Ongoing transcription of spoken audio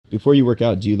before you work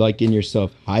out, do you like getting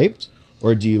yourself hyped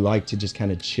or do you like to just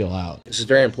kind of chill out? This is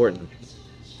very important,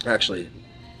 actually.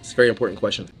 It's a very important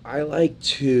question. I like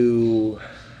to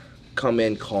come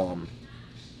in calm,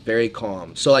 very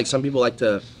calm. So like some people like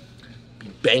to be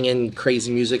banging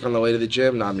crazy music on the way to the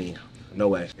gym. Not me, no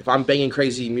way. If I'm banging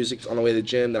crazy music on the way to the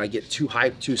gym, then I get too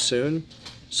hyped too soon.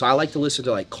 So I like to listen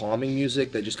to like calming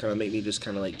music that just kind of make me just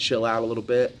kind of like chill out a little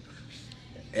bit.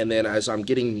 And then as I'm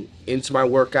getting into my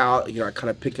workout, I kind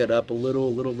of pick it up a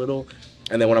little.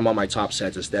 And then when I'm on my top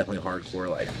sets, it's definitely hardcore,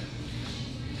 like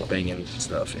banging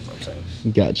stuff, you know what I'm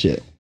saying? Gotcha.